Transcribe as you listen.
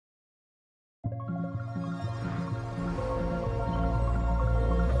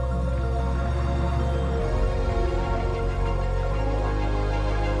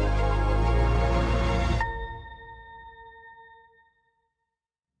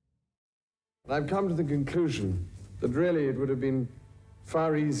I've come to the conclusion that really it would have been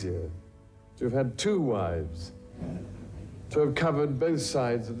far easier to have had two wives, to have covered both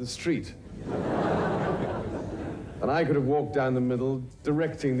sides of the street. And I could have walked down the middle,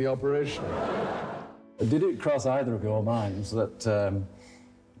 directing the operation. Did it cross either of your minds that in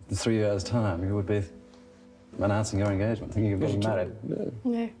 3 years' time you would be announcing your engagement, thinking of getting married? No.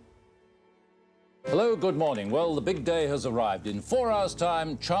 No. Hello, good morning. Well, the big day has arrived. In 4 hours'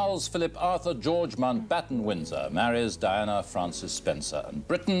 time, Charles Philip Arthur George Mountbatten Windsor marries Diana Frances Spencer, and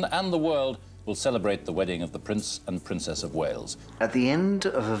Britain and the world will celebrate the wedding of the Prince and Princess of Wales. At the end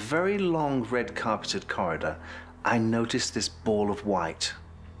of a very long red-carpeted corridor, I noticed this ball of white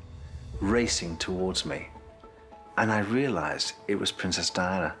racing towards me, and I realized it was Princess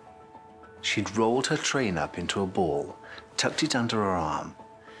Diana. She'd rolled her train up into a ball, tucked it under her arm.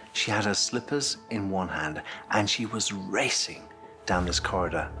 She had her slippers in one hand, and she was racing down this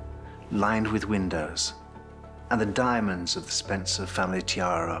corridor, lined with windows. And the diamonds of the Spencer family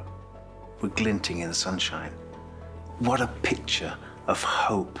tiara were glinting in the sunshine. What a picture of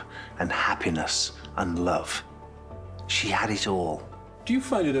hope and happiness and love. She had it all. Do you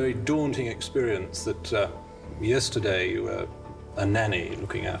find it a very daunting experience that yesterday you were a nanny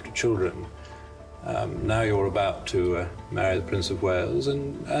looking after children? Now you're about to marry the Prince of Wales,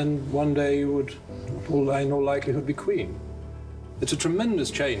 and one day you would, in all likelihood, be Queen. It's a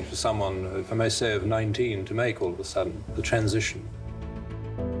tremendous change for someone, if I may say, of 19 to make all of a sudden, the transition.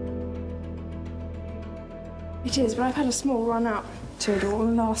 It is, but I've had a small run-up to it all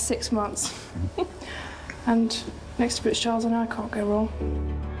in the last 6 months. And next to Prince Charles, I know I can't go wrong.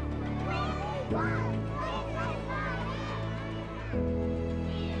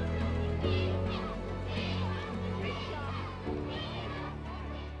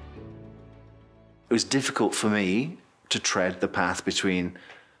 It was difficult for me to tread the path between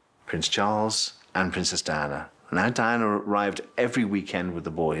Prince Charles and Princess Diana. Now, Diana arrived every weekend with the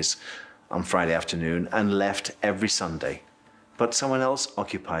boys on Friday afternoon and left every Sunday. But someone else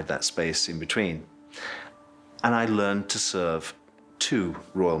occupied that space in between. And I learned to serve 2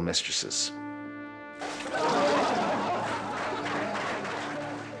 royal mistresses.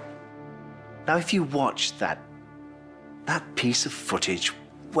 Now, if you watch that piece of footage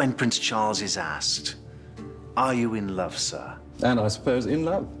when Prince Charles is asked, "Are you in love, sir?" And I suppose in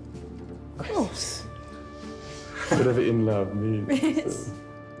love. Of course. Whatever in love means. Yes.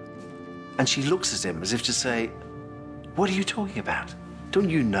 And she looks at him as if to say, "What are you talking about? Don't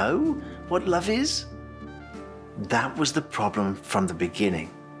you know what love is?" That was the problem from the beginning.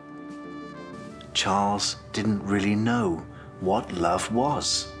 Charles didn't really know what love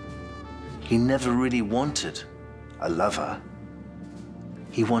was. He never really wanted a lover.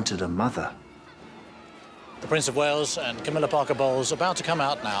 He wanted a mother. The Prince of Wales and Camilla Parker Bowles about to come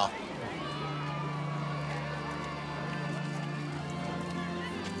out now.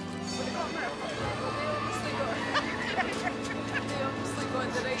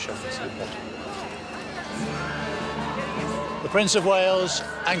 The Prince of Wales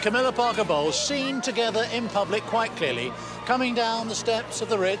and Camilla Parker Bowles seen together in public quite clearly, coming down the steps of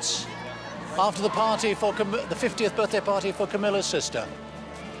the Ritz after the party for the 50th birthday party for Camilla's sister.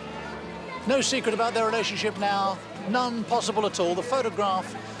 No secret about their relationship now, none possible at all. The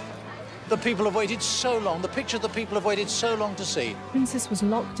photograph that people have waited so long, the picture that people have waited so long to see. Princess was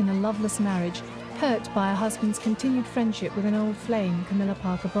locked in a loveless marriage, hurt by her husband's continued friendship with an old flame, Camilla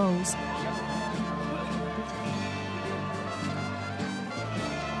Parker Bowles.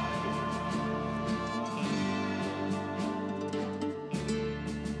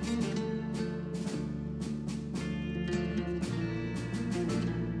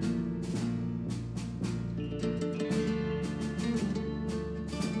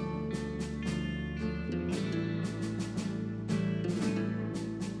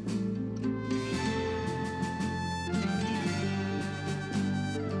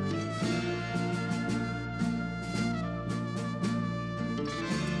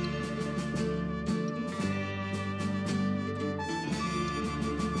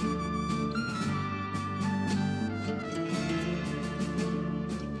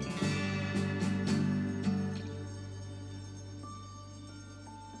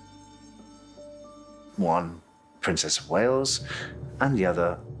 One, Princess of Wales, and the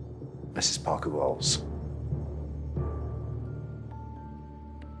other, Mrs. Parker Bowles.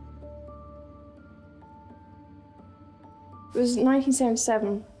 It was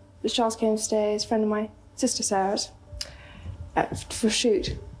 1977. Charles came to stay as a friend of my sister Sarah's for a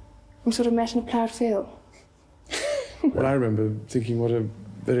shoot. We sort of met in a ploughed field. Well, I remember thinking what a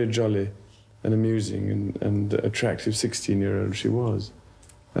very jolly and amusing and attractive 16-year-old she was.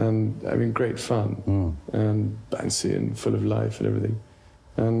 and I mean, great fun, and bouncy and full of life and everything.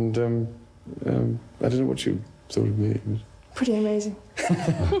 And I don't know what you thought of me. Pretty amazing.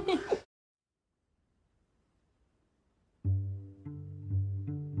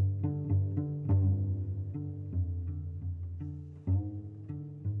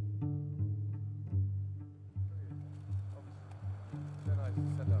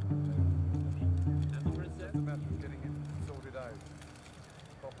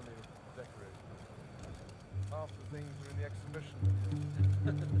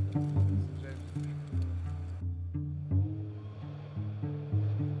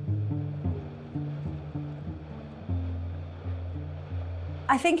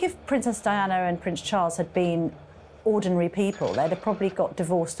 I think if Princess Diana and Prince Charles had been ordinary people, they'd have probably got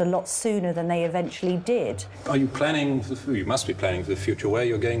divorced a lot sooner than they eventually did. Are you planning for the, you must be planning for the future, where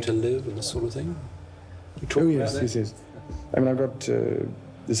you're going to live and this sort of thing? Oh, yes, yes, yes. I mean, I've got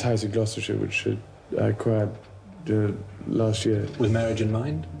this house in Gloucestershire, which I acquired last year. With marriage in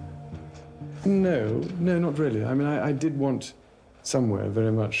mind? No, not really. I mean, I did want somewhere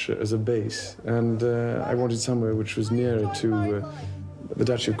very much as a base, and I wanted somewhere which was nearer to the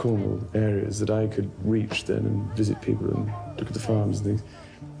Duchy of Cornwall areas that I could reach then and visit people and look at the farms and things.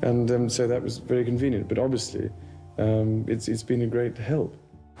 And so that was very convenient, but obviously it's been a great help.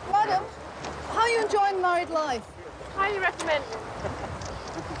 Madam, how are you enjoying married life? Highly recommend.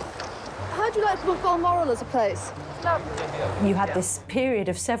 How do you like Balmoral as a place? Lovely. You had this period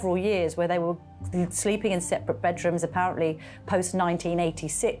of several years where they were sleeping in separate bedrooms. Apparently,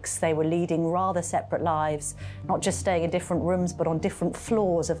 post-1986, they were leading rather separate lives, not just staying in different rooms, but on different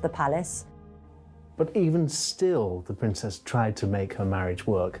floors of the palace. But even still, the princess tried to make her marriage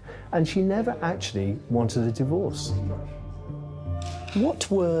work, and she never actually wanted a divorce.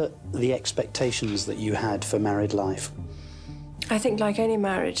 What were the expectations that you had for married life? I think like any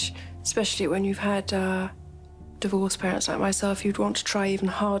marriage, especially when you've had divorced parents like myself, you'd want to try even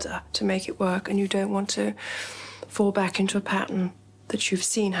harder to make it work, and you don't want to fall back into a pattern that you've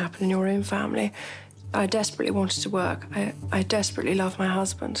seen happen in your own family. I desperately wanted to work. I desperately love my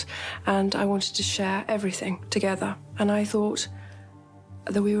husband, and I wanted to share everything together. And I thought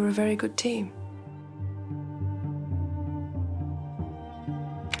that we were a very good team.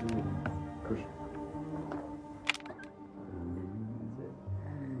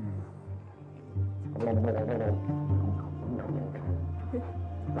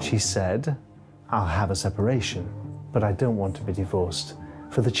 She said, "I'll have a separation, but I don't want to be divorced.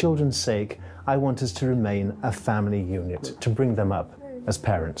 For the children's sake, I want us to remain a family unit, to bring them up as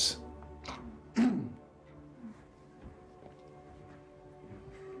parents."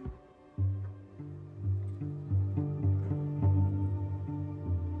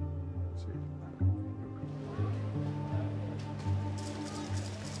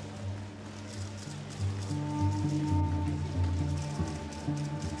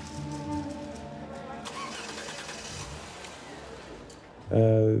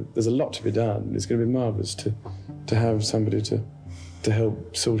 There's a lot to be done. It's going to be marvellous to have somebody to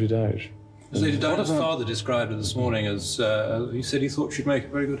help sort it out. As Lady Diana's father described her this morning as, he said he thought she'd make a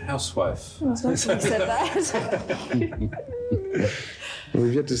very good housewife. Oh, it's nice that you said that. Well,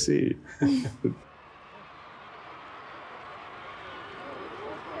 we've yet to see. It's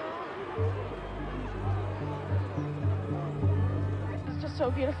just so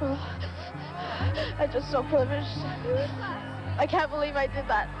beautiful. I'm just so privileged. I can't believe I did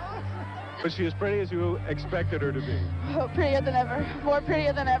that. Was she as pretty as you expected her to be? Oh, prettier than ever. More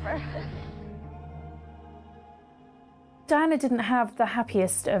prettier than ever. Diana didn't have the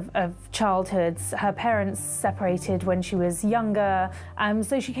happiest of childhoods. Her parents separated when she was younger,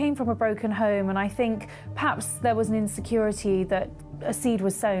 so she came from a broken home, and I think perhaps there was an insecurity that a seed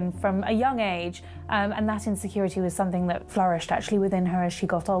was sown from a young age, and that insecurity was something that flourished actually within her as she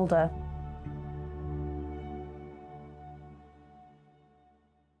got older.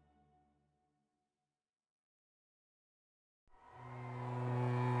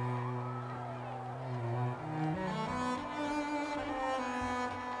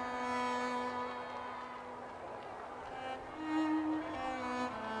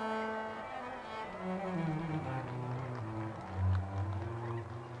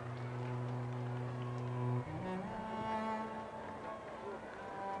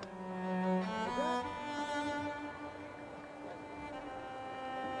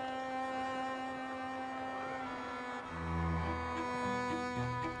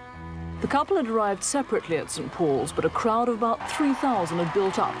 The couple had arrived separately at St. Paul's, but a crowd of about 3,000 had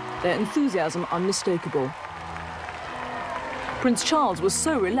built up, their enthusiasm unmistakable. Prince Charles was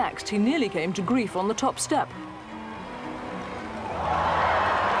so relaxed he nearly came to grief on the top step.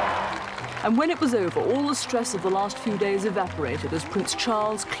 And when it was over, all the stress of the last few days evaporated as Prince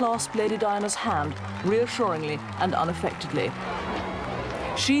Charles clasped Lady Diana's hand reassuringly and unaffectedly.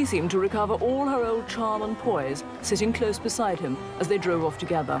 She seemed to recover all her old charm and poise, sitting close beside him as they drove off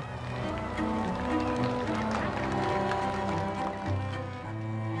together.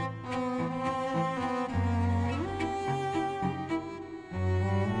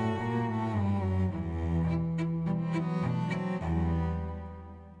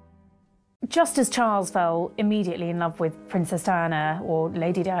 Just as Charles fell immediately in love with Princess Diana, or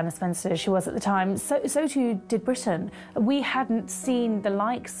Lady Diana Spencer as she was at the time, so too did Britain. We hadn't seen the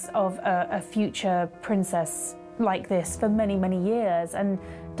likes of a future princess like this for many, many years, and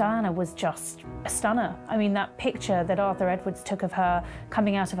Diana was just a stunner. I mean, that picture that Arthur Edwards took of her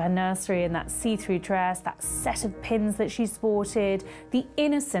coming out of her nursery in that see-through dress, that set of pins that she sported, the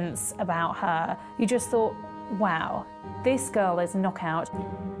innocence about her, you just thought, wow, this girl is a knockout.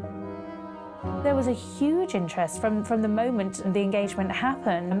 There was a huge interest from the moment the engagement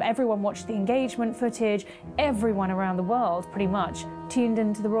happened. Everyone watched the engagement footage. Everyone around the world, pretty much, tuned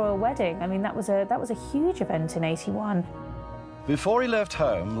into the royal wedding. I mean, that was a huge event in '81. Before he left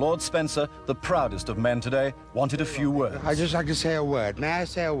home, Lord Spencer, the proudest of men today, wanted a few words. I'd just like to say a word. May I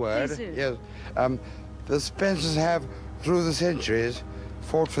say a word? Please do. Yes. The Spencers have, through the centuries,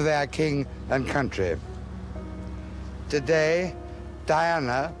 fought for their king and country. Today,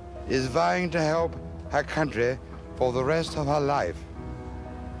 Diana is vowing to help her country for the rest of her life.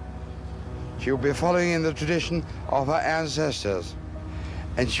 She will be following in the tradition of her ancestors,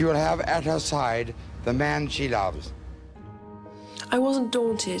 and she will have at her side the man she loves. I wasn't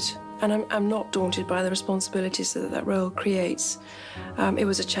daunted, and I'm not daunted by the responsibilities that role creates. It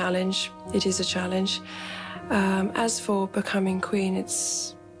was a challenge. It is a challenge. As for becoming queen, it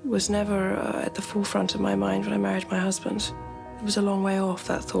was never at the forefront of my mind when I married my husband. It was a long way off,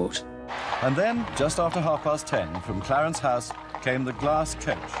 that thought. And then, just after 10:30, from Clarence House came the glass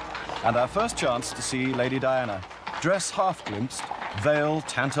coach, and our first chance to see Lady Diana, dress half-glimpsed, veil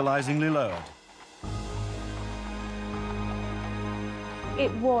tantalizingly lowered.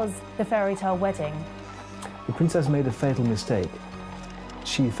 It was the fairy tale wedding. The princess made a fatal mistake.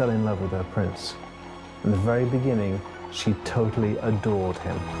 She fell in love with her prince. In the very beginning, she totally adored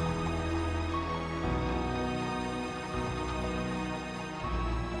him.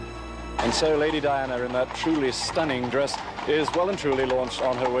 And so Lady Diana, in that truly stunning dress, is well and truly launched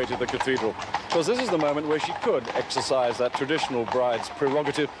on her way to the cathedral. Because this is the moment where she could exercise that traditional bride's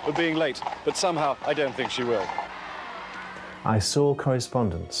prerogative of being late, but somehow I don't think she will. I saw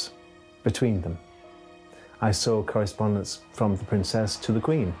correspondence between them. I saw correspondence from the princess to the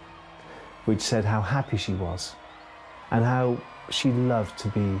queen, which said how happy she was and how she loved to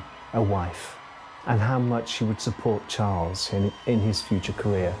be a wife and how much she would support Charles in his future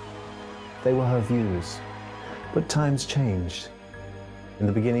career. They were her views, but times changed. In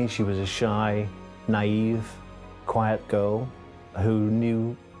the beginning, she was a shy, naive, quiet girl who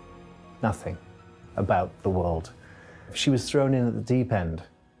knew nothing about the world. She was thrown in at the deep end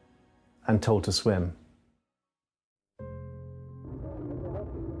and told to swim.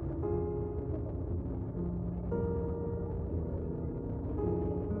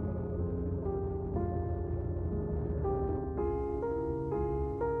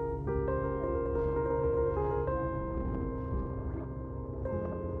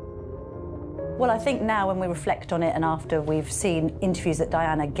 Well, I think now when we reflect on it and after we've seen interviews that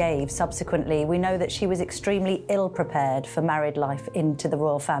Diana gave subsequently, we know that she was extremely ill-prepared for married life into the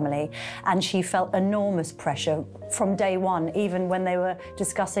royal family, and she felt enormous pressure from day one. Even when they were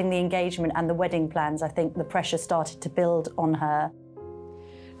discussing the engagement and the wedding plans, I think the pressure started to build on her.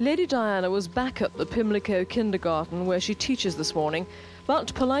 Lady Diana was back at the Pimlico kindergarten where she teaches this morning,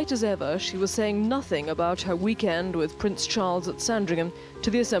 but polite as ever, she was saying nothing about her weekend with Prince Charles at Sandringham to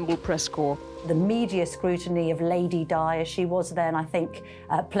the assembled press corps. The media scrutiny of Lady Di, as she was then, I think,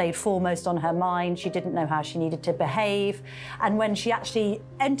 played foremost on her mind. She didn't know how she needed to behave. And when she actually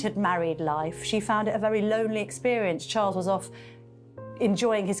entered married life, she found it a very lonely experience. Charles was off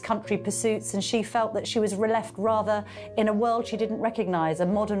enjoying his country pursuits, and she felt that she was left rather in a world she didn't recognise, a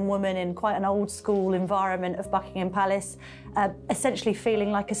modern woman in quite an old-school environment of Buckingham Palace, essentially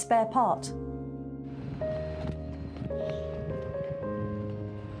feeling like a spare part.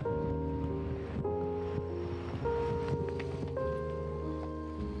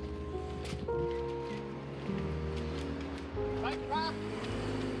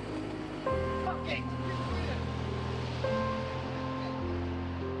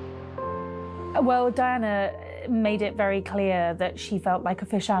 Well, Diana made it very clear that she felt like a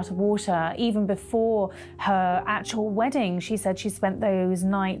fish out of water. Even before her actual wedding, she said she spent those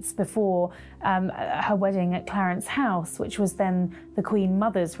nights before her wedding at Clarence House, which was then the Queen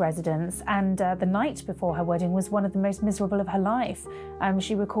Mother's residence, and the night before her wedding was one of the most miserable of her life.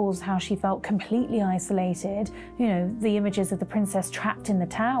 She recalls how she felt completely isolated, you know, the images of the princess trapped in the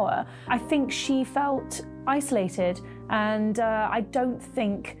tower. I think she felt isolated, and I don't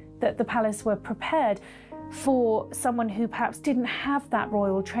think that the palace were prepared for someone who perhaps didn't have that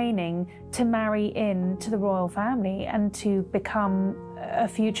royal training to marry into the royal family and to become a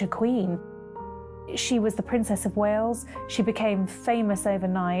future queen. She was the Princess of Wales, she became famous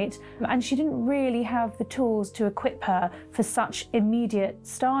overnight, and she didn't really have the tools to equip her for such immediate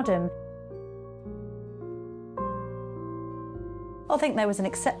stardom. I think there was an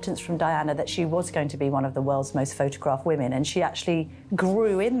acceptance from Diana that she was going to be one of the world's most photographed women, and she actually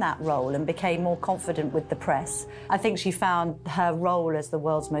grew in that role and became more confident with the press. I think she found her role as the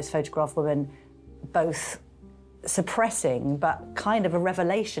world's most photographed woman both suppressing but kind of a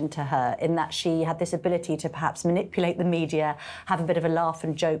revelation to her, in that she had this ability to perhaps manipulate the media, have a bit of a laugh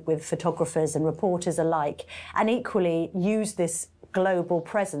and joke with photographers and reporters alike, and equally use this global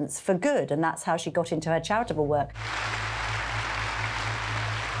presence for good, and that's how she got into her charitable work.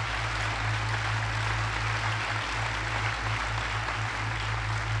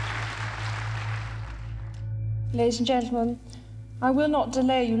 Ladies and gentlemen, I will not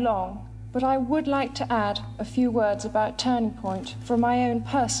delay you long, but I would like to add a few words about Turning Point from my own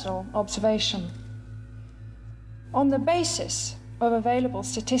personal observation. On the basis of available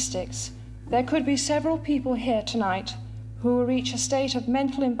statistics, there could be several people here tonight who will reach a state of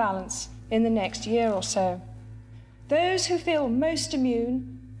mental imbalance in the next year or so. Those who feel most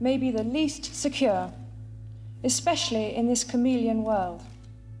immune may be the least secure, especially in this chameleon world.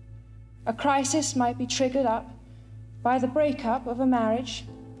 A crisis might be triggered up by the breakup of a marriage,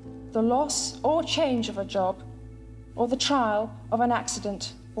 the loss or change of a job, or the trial of an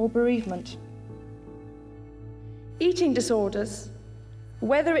accident or bereavement. Eating disorders,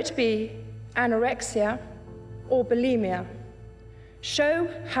 whether it be anorexia or bulimia, show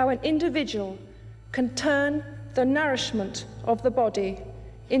how an individual can turn the nourishment of the body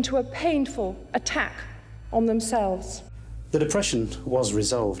into a painful attack on themselves. The depression was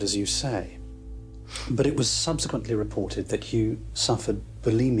resolved, as you say, but it was subsequently reported that you suffered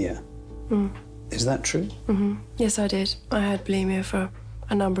bulimia. Is that true? Yes, I did. I had bulimia for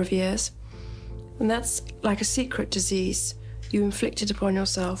a number of years. And that's like a secret disease you inflicted upon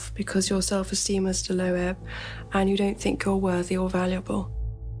yourself because your self-esteem is at a low ebb and you don't think you're worthy or valuable.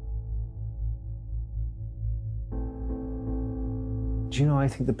 Do you know, I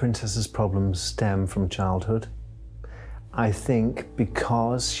think the princess's problems stem from childhood. I think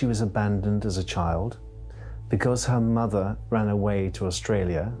because she was abandoned as a child, because her mother ran away to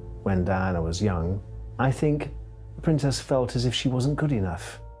Australia when Diana was young, I think the princess felt as if she wasn't good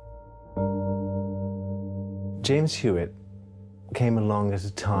enough. James Hewitt came along at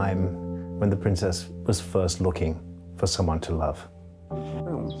a time when the princess was first looking for someone to love.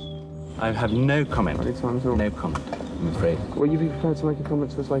 I have no comment. No comment, I'm afraid. Will you be prepared to make a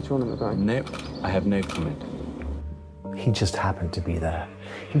comment to us later on in the day? No, I have no comment. He just happened to be there.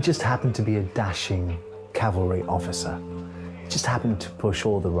 He just happened to be a dashing cavalry officer. He just happened to push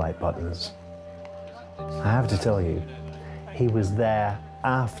all the right buttons. I have to tell you, he was there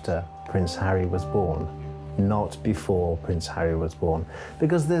after Prince Harry was born, not before Prince Harry was born.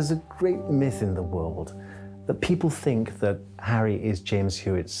 Because there's a great myth in the world that people think that Harry is James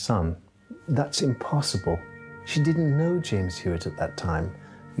Hewitt's son. That's impossible. She didn't know James Hewitt at that time.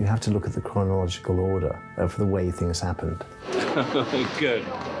 You have to look at the chronological order of the way things happened. Good.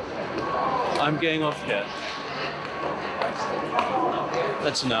 I'm going off here.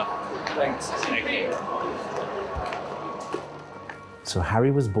 That's enough. Thanks. Thank you. So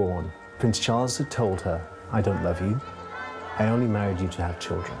Harry was born. Prince Charles had told her, "I don't love you. I only married you to have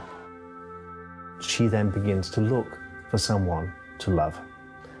children." She then begins to look for someone to love.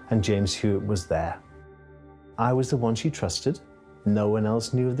 And James Hewitt was there. I was the one she trusted. No one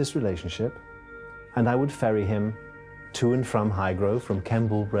else knew of this relationship. And I would ferry him to and from Highgrove, from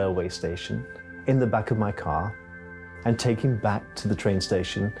Kemble railway station, in the back of my car, and take him back to the train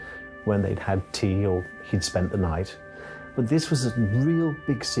station when they'd had tea or he'd spent the night. But this was a real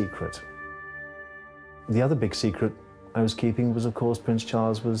big secret. The other big secret I was keeping was, of course, Prince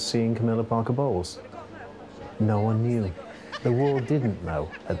Charles was seeing Camilla Parker Bowles. No one knew. The world didn't know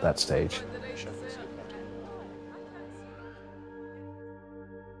at that stage.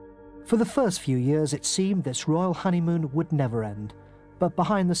 For the first few years, it seemed this royal honeymoon would never end. But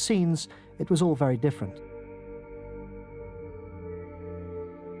behind the scenes, it was all very different.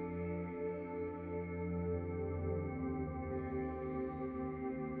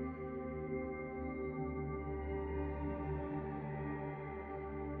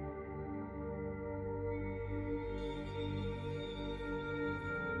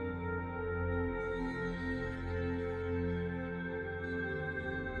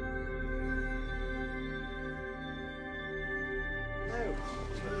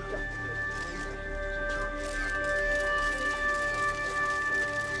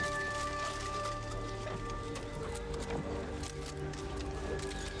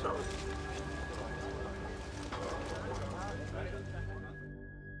 The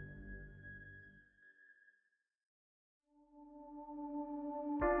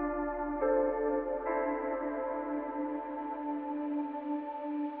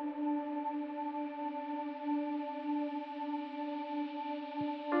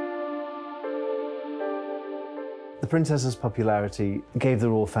princess's popularity gave the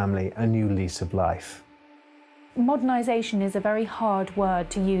royal family a new lease of life. Modernisation is a very hard word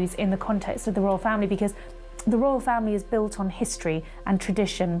to use in the context of the royal family because the royal family is built on history and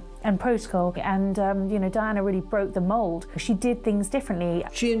tradition and protocol, and you know, Diana really broke the mould. She did things differently.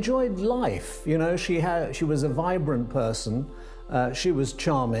 She enjoyed life, you know, she was a vibrant person, she was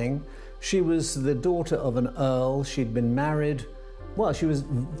charming, she was the daughter of an earl, she'd been married, well, she was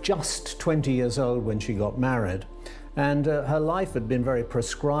just 20 years old when she got married, and her life had been very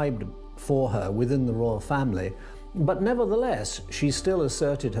prescribed for her within the royal family. But nevertheless, she still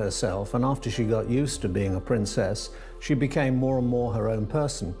asserted herself, and after she got used to being a princess, she became more and more her own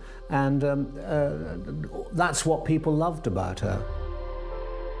person. And that's what people loved about her.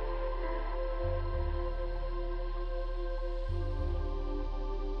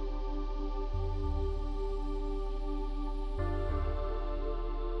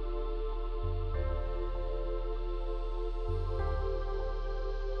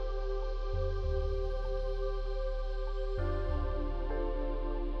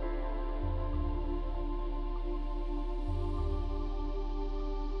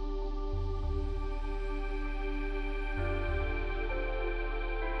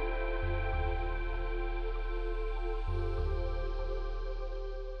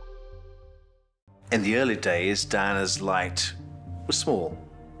 In the early days, Diana's light was small,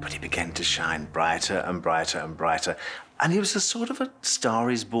 but it began to shine brighter and brighter and brighter. And it was a sort of a Star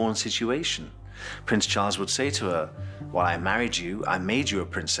is Born situation. Prince Charles would say to her, "While I married you, I made you a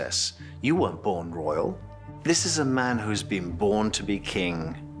princess. You weren't born royal. This is a man who's been born to be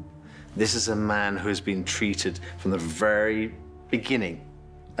king. This is a man who has been treated from the very beginning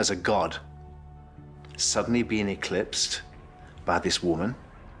as a god. Suddenly being eclipsed by this woman,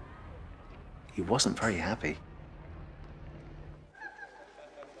 he wasn't very happy."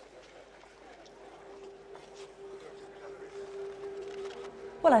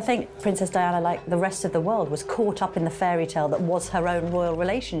 Well, I think Princess Diana, like the rest of the world, was caught up in the fairy tale that was her own royal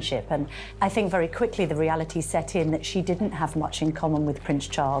relationship. And I think very quickly the reality set in that she didn't have much in common with Prince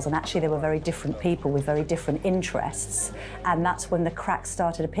Charles, and actually they were very different people with very different interests. And that's when the cracks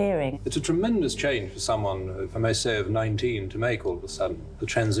started appearing. It's a tremendous change for someone, if I may say, of 19 to make all of a sudden, the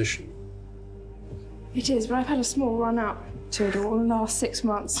transition. It is, but I've had a small run up to it all in the last 6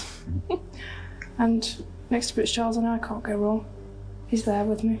 months. And next to Prince Charles, I know I can't go wrong. He's there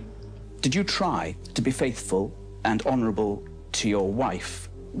with me. Did you try to be faithful and honourable to your wife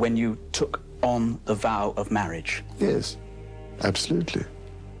when you took on the vow of marriage? Yes, absolutely.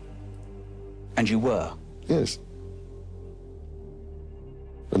 And you were? Yes.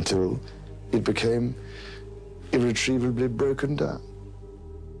 Until it became irretrievably broken down.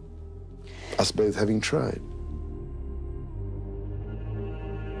 Us both having tried.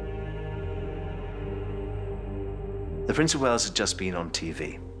 The Prince of Wales had just been on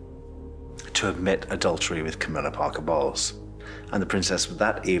TV to admit adultery with Camilla Parker Bowles, and the princess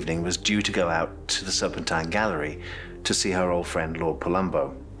that evening was due to go out to the Serpentine Gallery to see her old friend Lord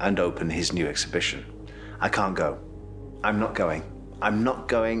Palumbo and open his new exhibition. "I can't go. I'm not going. I'm not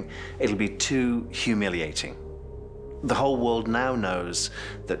going. It'll be too humiliating. The whole world now knows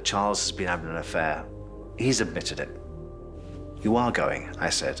that Charles has been having an affair. He's admitted it." "You are going," I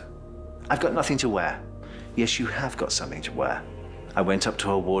said. "I've got nothing to wear." "Yes, you have got something to wear." I went up to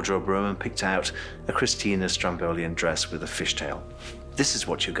her wardrobe room and picked out a Christina Strombolian dress with a fishtail. "This is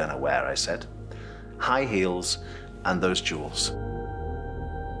what you're gonna wear," I said. "High heels and those jewels.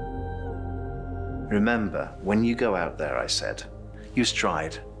 Remember, when you go out there," I said, "you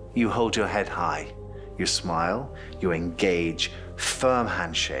stride, you hold your head high, you smile, you engage, firm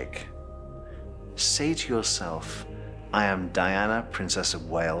handshake. Say to yourself, I am Diana, Princess of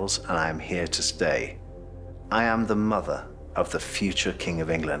Wales, and I am here to stay. I am the mother of the future King of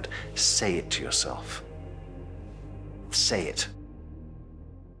England." Say it to yourself. Say it.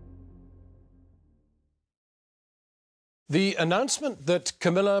 The announcement that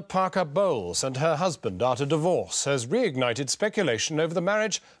Camilla Parker Bowles and her husband are to divorce has reignited speculation over the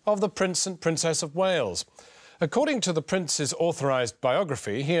marriage of the Prince and Princess of Wales. According to the Prince's authorised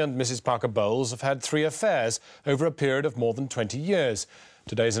biography, he and Mrs. Parker Bowles have had 3 affairs over a period of more than 20 years.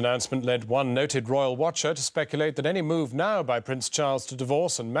 Today's announcement led one noted royal watcher to speculate that any move now by Prince Charles to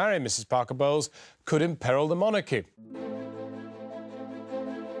divorce and marry Mrs. Parker Bowles could imperil the monarchy.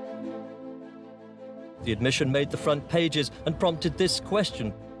 The admission made the front pages and prompted this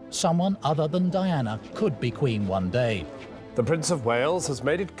question. Someone other than Diana could be Queen one day. The Prince of Wales has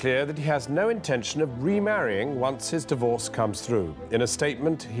made it clear that he has no intention of remarrying once his divorce comes through. In a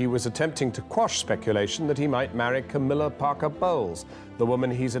statement, he was attempting to quash speculation that he might marry Camilla Parker Bowles, the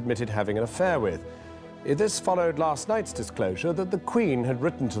woman he's admitted having an affair with. This followed last night's disclosure that the Queen had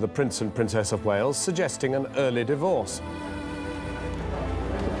written to the Prince and Princess of Wales suggesting an early divorce.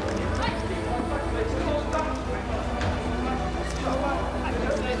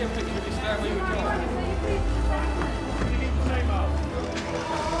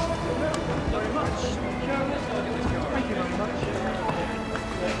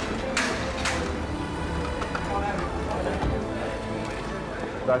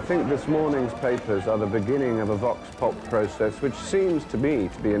 I think this morning's papers are the beginning of a vox pop process which seems to me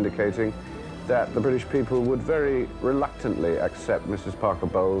to be indicating that the British people would very reluctantly accept Mrs. Parker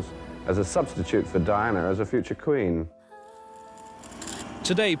Bowles as a substitute for Diana as a future queen.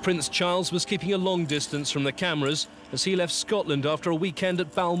 Today, Prince Charles was keeping a long distance from the cameras as he left Scotland after a weekend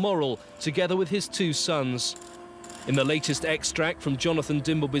at Balmoral, together with his two sons. In the latest extract from Jonathan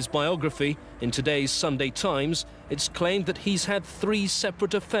Dimbleby's biography, in today's Sunday Times, it's claimed that he's had 3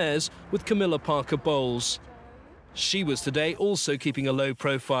 separate affairs with Camilla Parker Bowles. She was today also keeping a low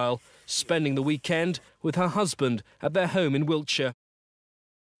profile, spending the weekend with her husband at their home in Wiltshire.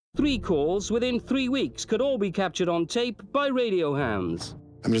 3 calls within 3 weeks could all be captured on tape by radio hounds.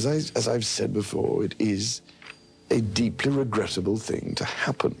 I mean, as I've said before, it is a deeply regrettable thing to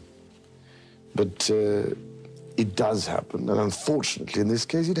happen. But it does happen, and unfortunately, in this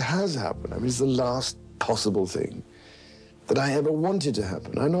case, it has happened. I mean, it's the last possible thing that I ever wanted to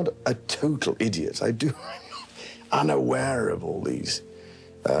happen. I'm not a total idiot. I'm not unaware of all these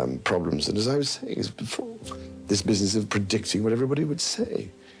problems. And as I was saying before, this business of predicting what everybody would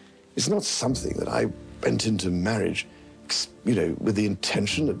say, it's not something that I went into marriage, you know, with the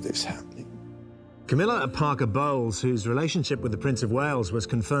intention of this happening. Camilla Parker Bowles, whose relationship with the Prince of Wales was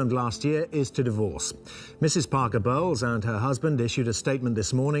confirmed last year, is to divorce. Mrs. Parker Bowles and her husband issued a statement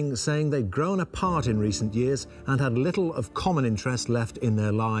this morning saying they'd grown apart in recent years and had little of common interest left in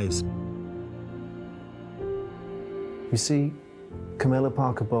their lives. You see, Camilla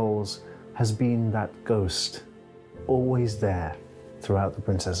Parker Bowles has been that ghost, always there throughout the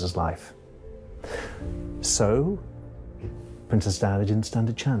princess's life. So, Princess Diana didn't stand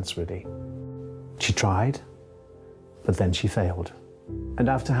a chance, really. She tried, but then she failed. And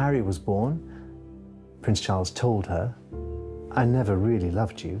after Harry was born, Prince Charles told her, "I never really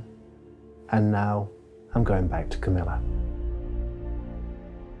loved you, and now I'm going back to Camilla."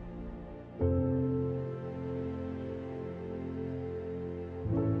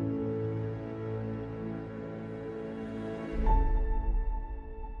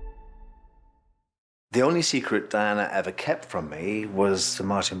 The only secret Diana ever kept from me was the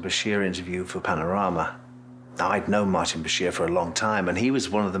Martin Bashir interview for Panorama. Now, I'd known Martin Bashir for a long time, and he was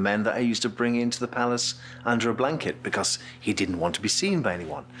one of the men that I used to bring into the palace under a blanket because he didn't want to be seen by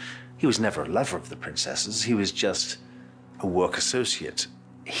anyone. He was never a lover of the princesses. He was just a work associate.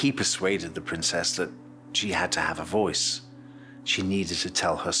 He persuaded the princess that she had to have a voice. She needed to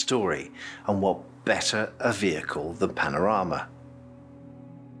tell her story, and what better a vehicle than Panorama?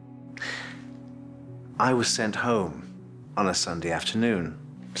 I was sent home on a Sunday afternoon.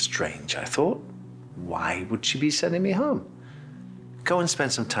 Strange, I thought. Why would she be sending me home? Go and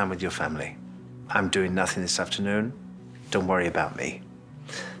spend some time with your family. I'm doing nothing this afternoon. Don't worry about me.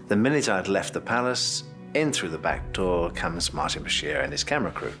 The minute I'd left the palace, in through the back door comes Martin Bashir and his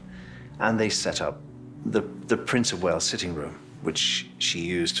camera crew. And they set up the Prince of Wales sitting room, which she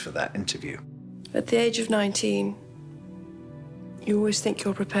used for that interview. At the age of 19, you always think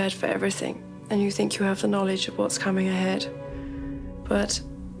you're prepared for everything, and you think you have the knowledge of what's coming ahead. But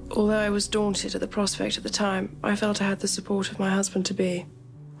although I was daunted at the prospect at the time, I felt I had the support of my husband-to-be.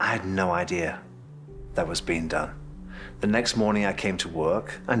 I had no idea that was being done. The next morning I came to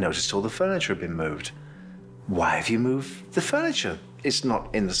work, I noticed all the furniture had been moved. Why have you moved the furniture? It's not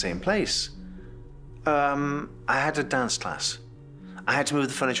in the same place. I had a dance class. I had to move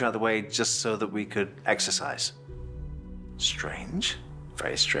the furniture out of the way just so that we could exercise. Strange.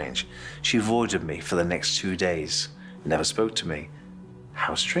 Very strange. She avoided me for the next 2 days, never spoke to me.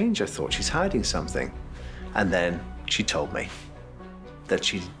 How strange, I thought. She's hiding something. And then she told me that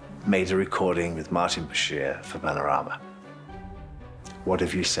she'd made a recording with Martin Bashir for Panorama. What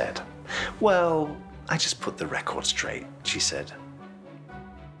have you said? Well, I just put the record straight, she said.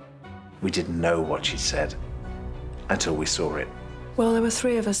 We didn't know what she'd said until we saw it. Well, there were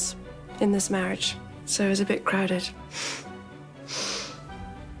 3 of us in this marriage, so it was a bit crowded.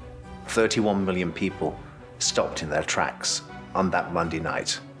 31 million people stopped in their tracks on that Monday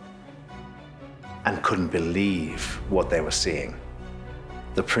night and couldn't believe what they were seeing.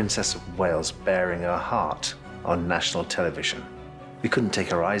 The Princess of Wales bearing her heart on national television. We couldn't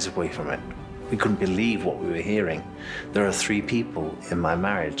take our eyes away from it. We couldn't believe what we were hearing. There are 3 people in my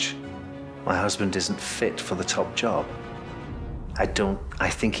marriage. My husband isn't fit for the top job. I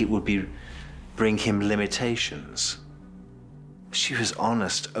think it would bring him limitations. She was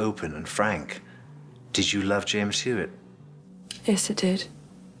honest, open, and frank. Did you love James Hewitt? Yes, I did.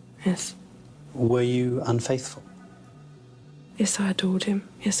 Yes. Were you unfaithful? Yes, I adored him.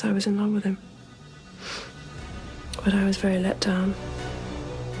 Yes, I was in love with him. But I was very let down.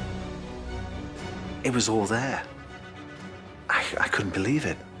 It was all there. I couldn't believe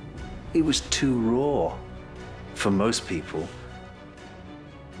it. It was too raw for most people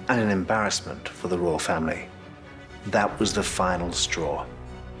and an embarrassment for the royal family. That was the final straw.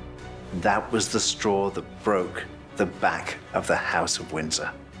 That was the straw that broke the back of the House of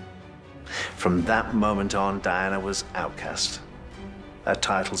Windsor. From that moment on, Diana was outcast. Her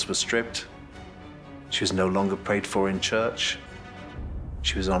titles were stripped. She was no longer prayed for in church.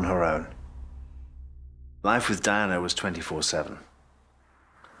 She was on her own. Life with Diana was 24/7.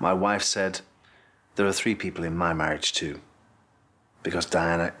 My wife said, there are 3 people in my marriage too, because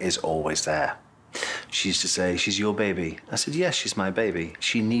Diana is always there. She used to say, she's your baby. I said, yes, she's my baby.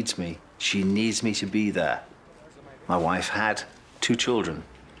 She needs me. She needs me to be there. My wife had 2 children.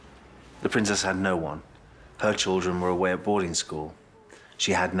 The princess had no one. Her children were away at boarding school.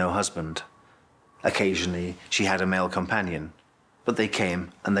 She had no husband. Occasionally, she had a male companion, but they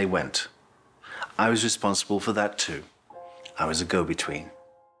came and they went. I was responsible for that too. I was a go-between.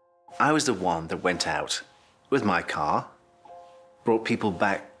 I was the one that went out with my car, brought people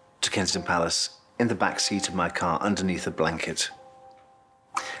back to Kensington Palace in the back seat of my car underneath a blanket,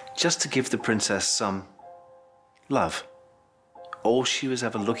 just to give the princess some love. All she was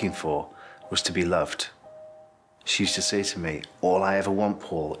ever looking for was to be loved. She used to say to me, all I ever want,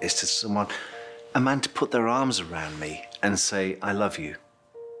 Paul, is a man to put their arms around me and say, I love you.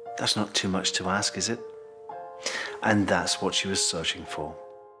 That's not too much to ask, is it? And that's what she was searching for.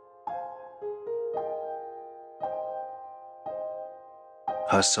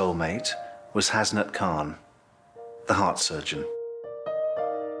 Her soulmate was Hasnat Khan, the heart surgeon.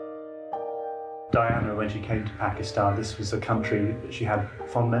 Diana, when she came to Pakistan, this was a country that she had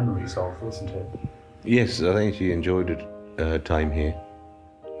fond memories of, wasn't it? Yes, I think she enjoyed her time here.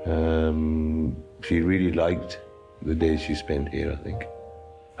 She really liked the days she spent here, I think.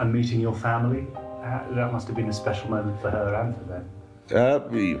 And meeting your family, that must have been a special moment for her and for them.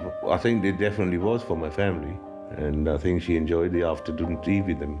 I think it definitely was for my family, and I think she enjoyed the afternoon tea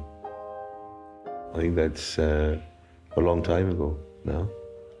with them. I think that's a long time ago now.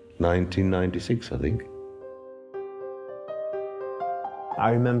 1996, I think. I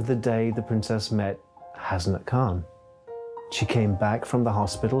remember the day the princess met Hasnat Khan. She came back from the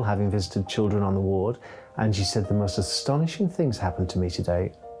hospital, having visited children on the ward, and she said the most astonishing things happened to me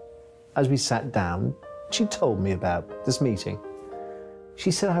today. As we sat down, she told me about this meeting.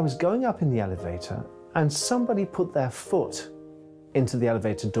 She said I was going up in the elevator and somebody put their foot into the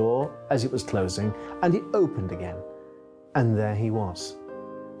elevator door as it was closing, and it opened again. And there he was.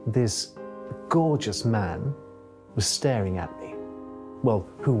 This gorgeous man was staring at me. Well,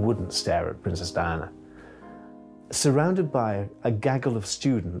 who wouldn't stare at Princess Diana? Surrounded by a gaggle of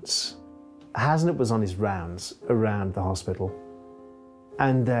students, Hasnat was on his rounds around the hospital.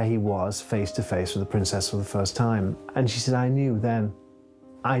 And there he was, face to face with the princess for the first time. And she said, I knew then,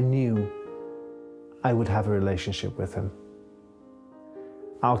 I knew I would have a relationship with him.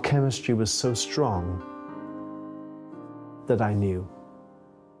 Our chemistry was so strong that I knew.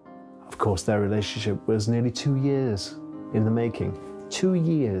 Of course, their relationship was nearly 2 years in the making. 2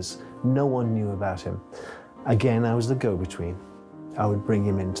 years, no one knew about him. Again, I was the go-between. I would bring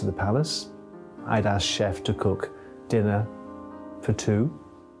him into the palace. I'd ask chef to cook dinner for 2.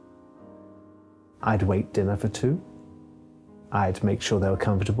 I'd wait dinner for 2. I'd make sure they were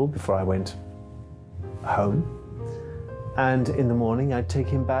comfortable before I went home. And in the morning, I'd take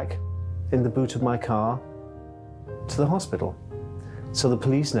him back in the boot of my car to the hospital. So the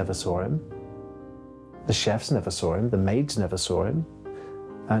police never saw him. The chefs never saw him. The maids never saw him.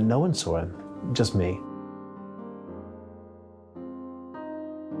 And no one saw him, just me.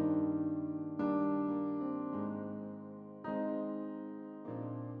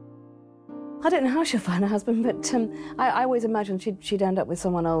 I don't know how she'll find a husband, but I always imagined she'd end up with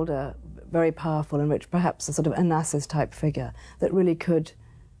someone older, very powerful and rich, perhaps a sort of Onassis-type figure that really could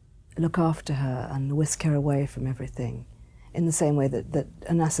look after her and whisk her away from everything. in the same way that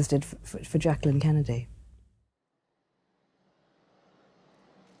Onassis did for Jacqueline Kennedy.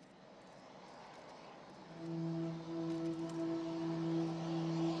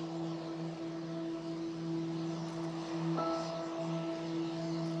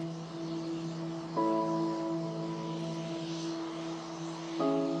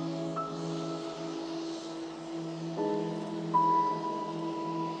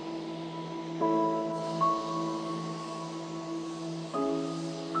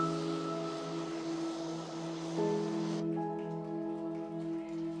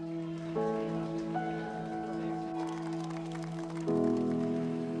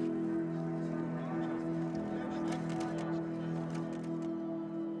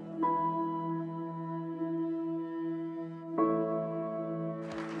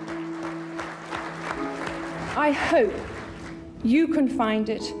 I hope you can find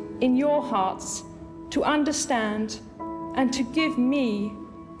it in your hearts to understand and to give me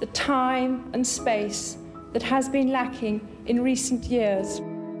the time and space that has been lacking in recent years.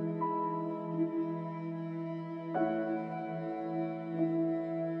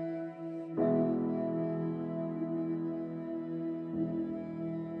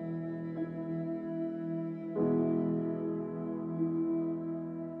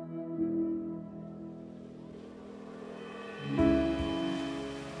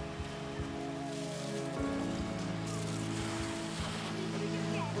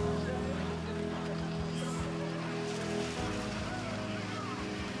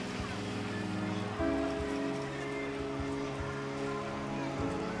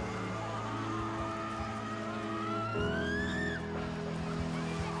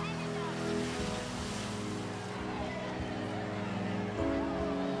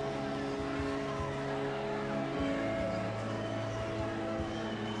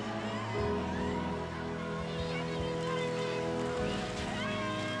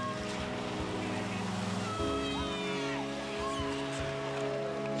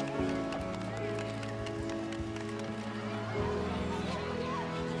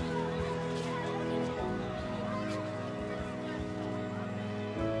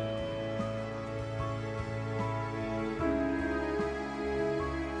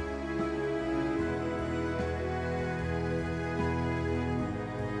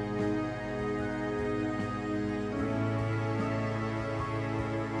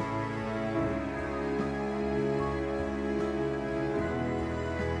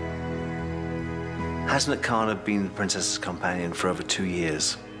 Hasnat Khan had been the princess's companion for over 2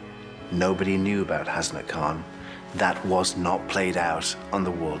 years. Nobody knew about Hasnat Khan. That was not played out on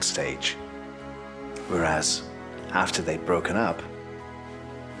the world stage. Whereas, after they'd broken up,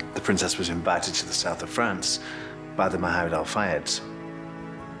 the princess was invited to the south of France by the Mohammed Al Fayeds.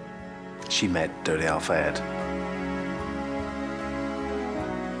 She met Dodi Al Fayed.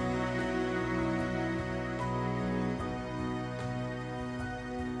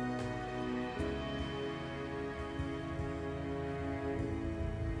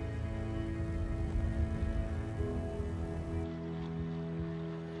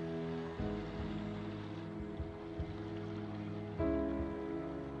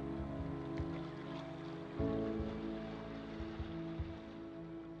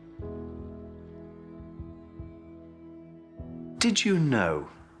 Did you know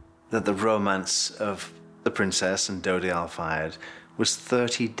that the romance of the princess and Dodi Al Fayed was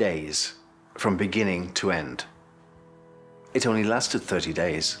 30 days from beginning to end? It only lasted 30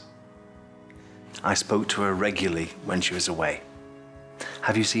 days. I spoke to her regularly when she was away.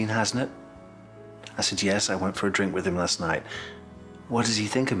 Have you seen Hasnat? I said, yes, I went for a drink with him last night. What does he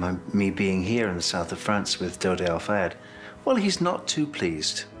think of me being here in the south of France with Dodi Al Fayed? Well, he's not too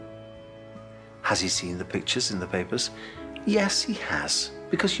pleased. Has he seen the pictures in the papers? Yes, he has,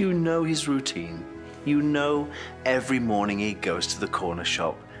 because you know his routine. You know every morning he goes to the corner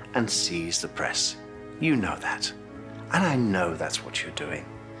shop and sees the press. You know that. And I know that's what you're doing.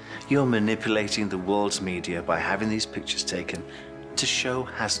 You're manipulating the world's media by having these pictures taken to show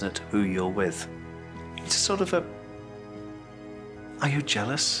Hasnat who you're with. It's sort of a... Are you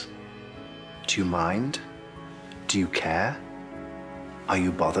jealous? Do you mind? Do you care? Are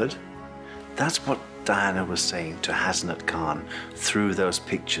you bothered? That's what Diana was saying to Hasnat Khan through those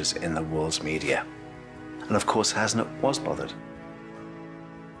pictures in the world's media. And of course, Hasnat was bothered.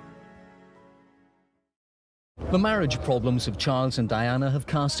 The marriage problems of Charles and Diana have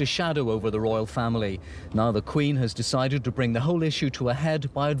cast a shadow over the royal family. Now the Queen has decided to bring the whole issue to a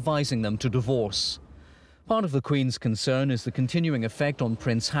head by advising them to divorce. Part of the Queen's concern is the continuing effect on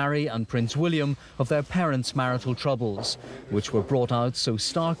Prince Harry and Prince William of their parents' marital troubles, which were brought out so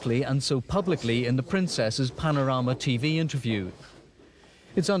starkly and so publicly in the Princess's Panorama TV interview.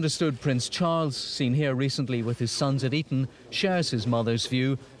 It's understood Prince Charles, seen here recently with his sons at Eton, shares his mother's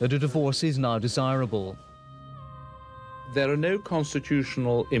view that a divorce is now desirable. There are no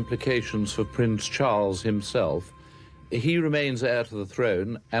constitutional implications for Prince Charles himself. He remains heir to the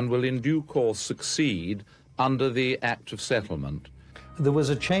throne and will in due course succeed under the Act of Settlement. There was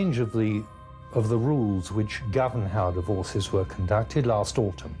a change of the rules which govern how divorces were conducted last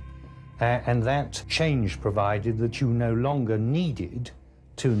autumn. And that change provided that you no longer needed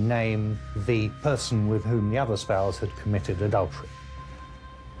to name the person with whom the other spouse had committed adultery.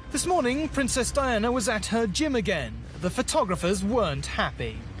 This morning, Princess Diana was at her gym again. The photographers weren't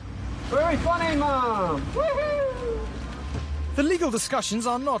happy. Very funny, Mom! Woohoo! The legal discussions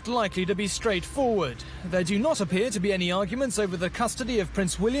are not likely to be straightforward. There do not appear to be any arguments over the custody of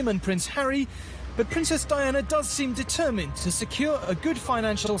Prince William and Prince Harry, but Princess Diana does seem determined to secure a good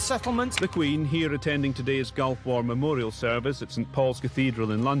financial settlement. The Queen, here attending today's Gulf War Memorial Service at St Paul's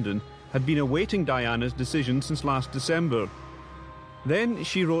Cathedral in London, had been awaiting Diana's decision since last December. Then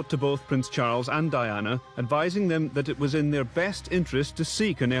she wrote to both Prince Charles and Diana, advising them that it was in their best interest to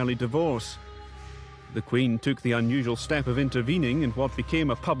seek an early divorce. The Queen took the unusual step of intervening in what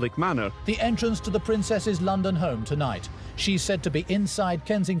became a public manner. The entrance to the Princess's London home tonight. She's said to be inside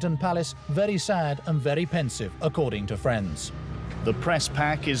Kensington Palace, very sad and very pensive, according to friends. The press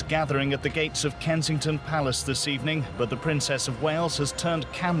pack is gathering at the gates of Kensington Palace this evening, but the Princess of Wales has turned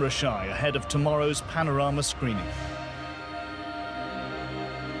camera shy ahead of tomorrow's Panorama screening.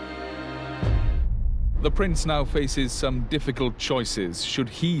 The Prince now faces some difficult choices. Should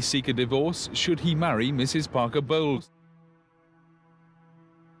he seek a divorce? Should he marry Mrs. Parker Bowles?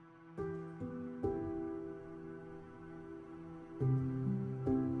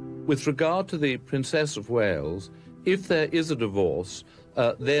 With regard to the Princess of Wales, if there is a divorce,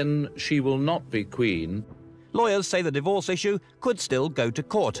 then she will not be Queen. Lawyers say the divorce issue could still go to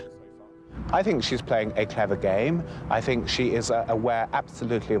court. I think she's playing a clever game. I think she is aware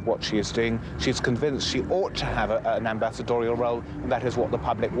absolutely of what she is doing. She's convinced she ought to have an ambassadorial role, and that is what the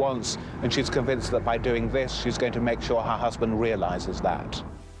public wants. And she's convinced that by doing this, she's going to make sure her husband realizes that.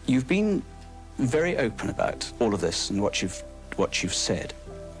 You've been very open about all of this and what you've said.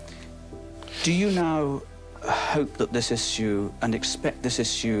 Do you now hope that this issue and expect this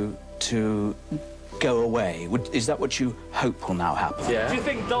issue to go away? Is that what you hope will now happen? Yeah. Do you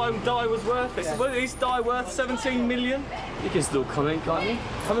think Di was worth it? Yeah. Is Di worth 17 million? You can still comment, can't you?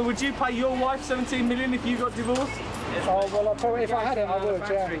 I mean, would you pay your wife 17 million if you got divorced? Oh, well, probably, if I had it, I would,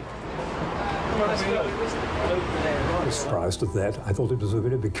 yeah. I was surprised at that. I thought it was a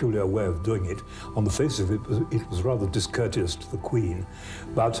very peculiar way of doing it. On the face of it, it was rather discourteous to the Queen.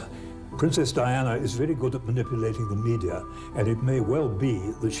 But Princess Diana is very good at manipulating the media, and it may well be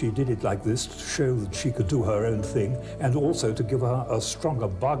that she did it like this to show that she could do her own thing, and also to give her a stronger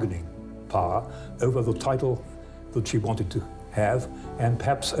bargaining power over the title that she wanted to have, and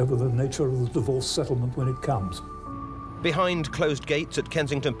perhaps over the nature of the divorce settlement when it comes. Behind closed gates at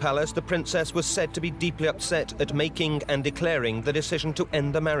Kensington Palace, the Princess was said to be deeply upset at making and declaring the decision to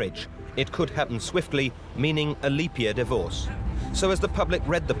end the marriage. It could happen swiftly, meaning a leap year divorce. So as the public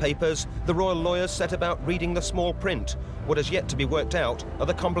read the papers, the royal lawyers set about reading the small print. What has yet to be worked out are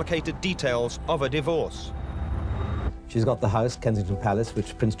the complicated details of a divorce. She's got the house, Kensington Palace,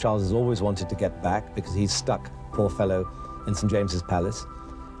 which Prince Charles has always wanted to get back because he's stuck, poor fellow, in St James's Palace.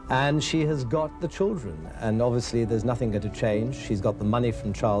 And she has got the children, and obviously there's nothing going to change. She's got the money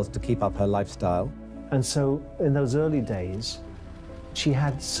from Charles to keep up her lifestyle. And so in those early days, she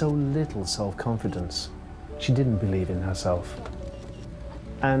had so little self-confidence. She didn't believe in herself.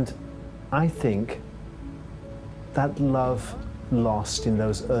 And I think that love lost in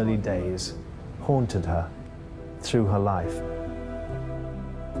those early days haunted her through her life.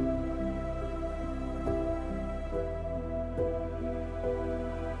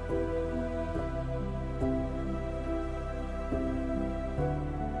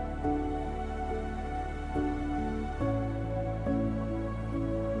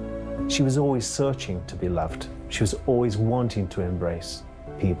 She was always searching to be loved. She was always wanting to embrace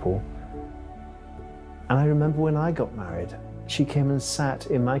people. And I remember when I got married, she came and sat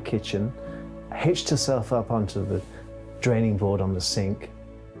in my kitchen, hitched herself up onto the draining board on the sink,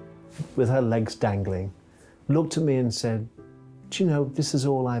 with her legs dangling, looked at me and said, "Do you know, this is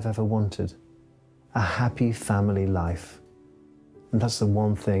all I've ever wanted, a happy family life." And that's the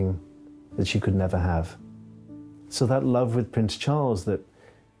one thing that she could never have. So that love with Prince Charles that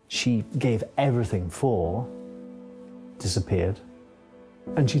she gave everything for disappeared,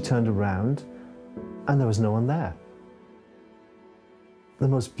 and she turned around and there was no one there. The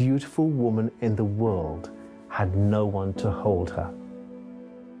most beautiful woman in the world had no one to hold her.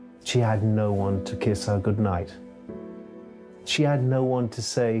 She had no one to kiss her goodnight. She had no one to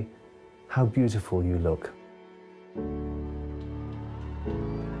say, "How beautiful you look."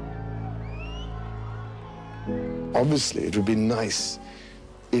 Obviously, it would be nice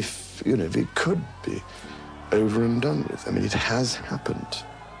if, if it could be over and done with. I mean, it has happened.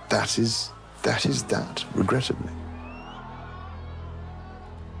 That is that, regrettably.